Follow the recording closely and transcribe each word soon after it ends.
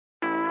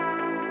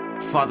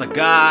Father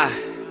God,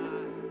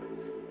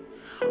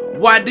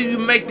 why do you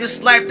make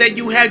this life that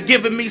you have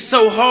given me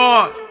so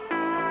hard?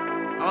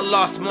 I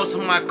lost most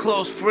of my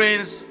close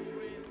friends,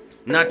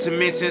 not to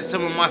mention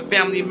some of my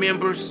family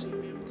members.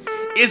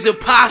 Is it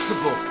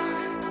possible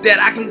that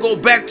I can go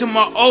back to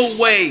my old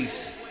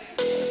ways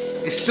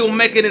and still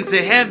make it into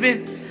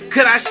heaven?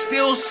 Could I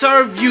still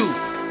serve you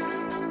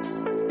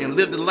and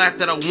live the life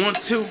that I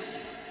want to?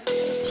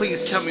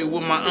 Please tell me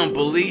with my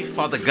unbelief,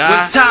 Father God.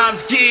 When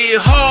times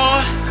get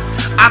hard,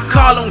 I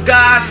call on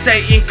God,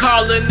 Satan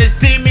calling his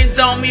demons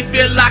on me.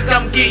 Feel like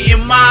I'm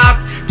getting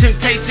mobbed.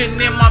 Temptation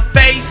in my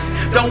face,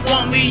 don't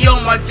want me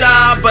on my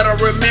job. But I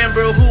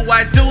remember who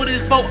I do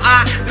this for,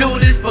 I do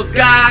this for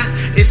God.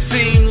 It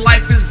seems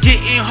life is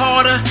getting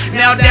harder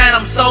now that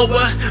I'm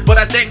sober, but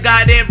I thank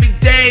God every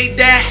day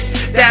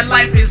that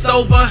life is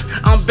over.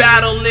 I'm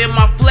battling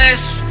my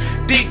flesh,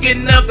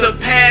 thinking of the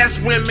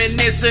past,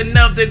 reminiscing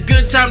of the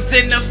good times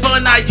and the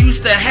fun I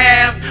used to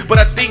have. But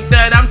I think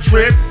that I'm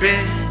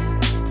tripping.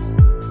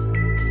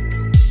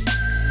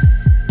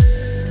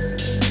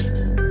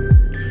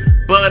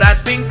 But I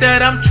think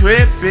that I'm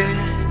tripping.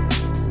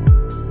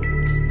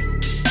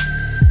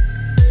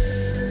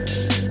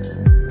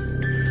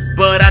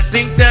 But I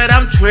think that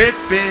I'm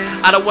tripping.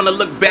 I don't wanna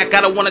look back,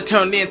 I don't wanna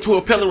turn into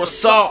a pillar of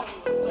salt.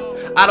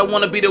 I don't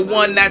wanna be the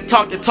one that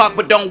talk the talk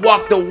but don't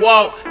walk the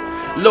walk.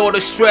 Lord,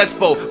 it's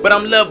stressful, but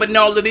I'm loving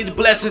all of these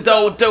blessings,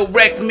 though.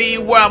 Direct me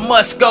where I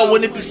must go,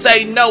 and if you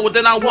say no,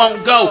 then I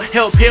won't go.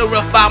 Help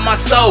purify my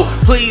soul,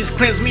 please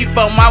cleanse me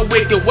from my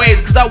wicked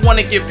ways, cause I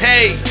wanna get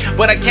paid,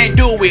 but I can't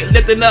do it.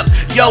 Lifting up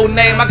your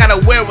name, I gotta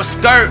wear a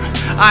skirt.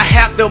 I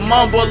have to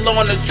mumble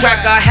on the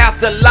track, I have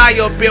to lie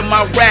up in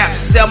my rap.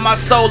 Sell my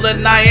soul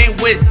and I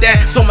ain't with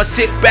that, so I'ma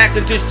sit back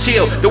and just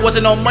chill. There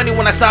wasn't no money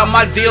when I signed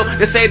my deal.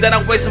 They say that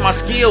I'm wasting my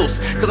skills,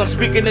 cause I'm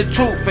speaking the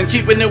truth and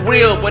keeping it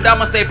real. But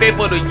I'ma stay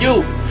faithful to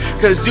you,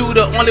 cause you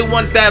the only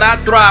one that I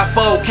thrive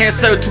for. Can't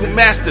serve two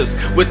masters.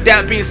 With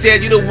that being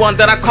said, you the one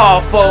that I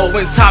call for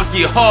when times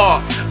get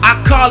hard.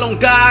 I call on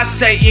God,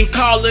 Satan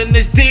calling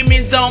his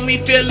demons on me.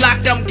 Feel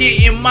like I'm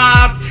getting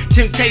mobbed.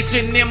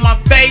 Temptation in my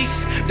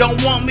face,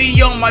 don't want me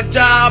on my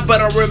job.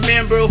 But I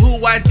remember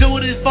who I do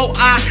this for,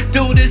 I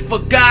do this for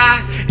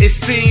God. It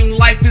seems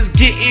life is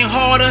getting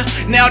harder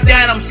now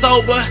that I'm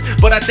sober,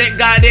 but I thank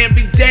God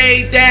every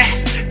day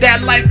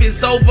that life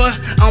is over.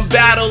 I'm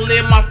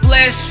battling my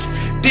flesh,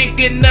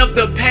 thinking of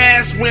the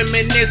past,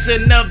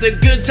 reminiscing of the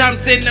good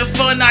times and the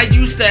fun I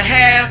used to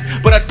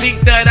have. But I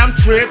think that I'm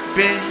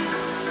tripping.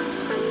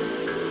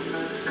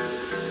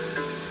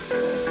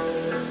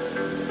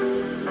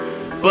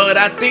 But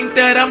I think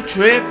that I'm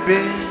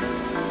tripping.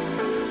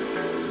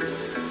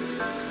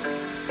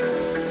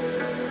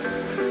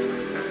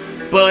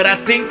 But I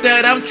think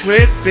that I'm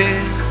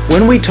tripping.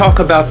 When we talk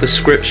about the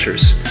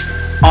scriptures,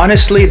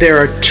 honestly, there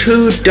are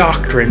two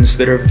doctrines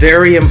that are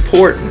very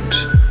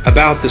important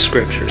about the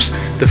scriptures.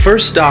 The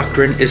first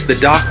doctrine is the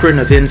doctrine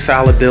of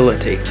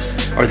infallibility,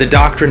 or the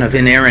doctrine of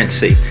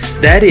inerrancy.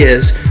 That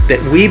is, that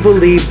we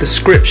believe the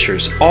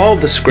scriptures, all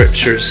the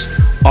scriptures,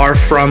 are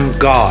from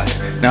God.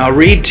 Now I'll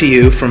read to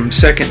you from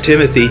 2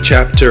 Timothy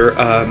chapter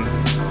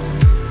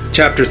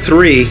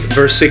 3,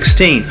 verse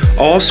 16.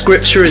 All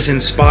scripture is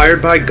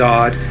inspired by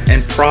God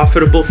and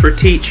profitable for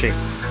teaching.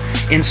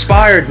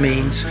 Inspired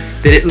means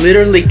that it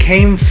literally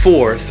came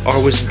forth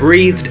or was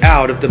breathed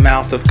out of the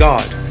mouth of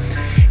God.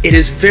 It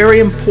is very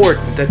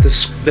important that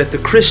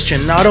the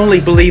Christian not only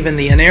believe in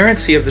the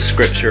inerrancy of the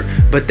Scripture,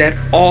 but that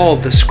all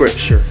the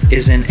Scripture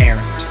is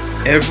inerrant.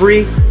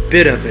 Every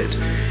bit of it,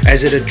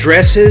 as it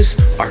addresses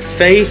our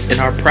faith and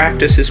our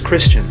practice as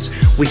Christians.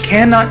 We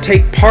cannot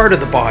take part of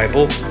the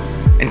Bible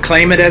and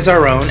claim it as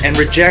our own and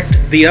reject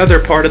the other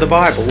part of the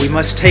Bible. We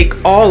must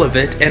take all of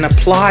it and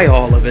apply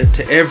all of it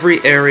to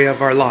every area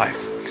of our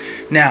life.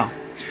 Now,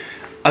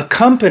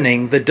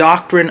 accompanying the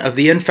doctrine of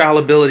the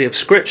infallibility of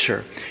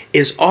Scripture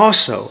is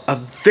also a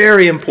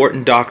very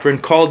important doctrine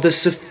called the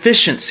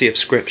sufficiency of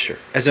Scripture.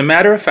 As a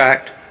matter of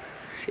fact,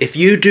 if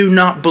you do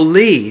not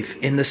believe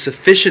in the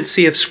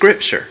sufficiency of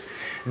Scripture,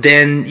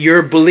 then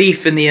your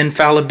belief in the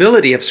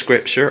infallibility of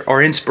Scripture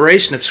or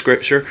inspiration of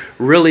Scripture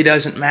really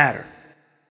doesn't matter.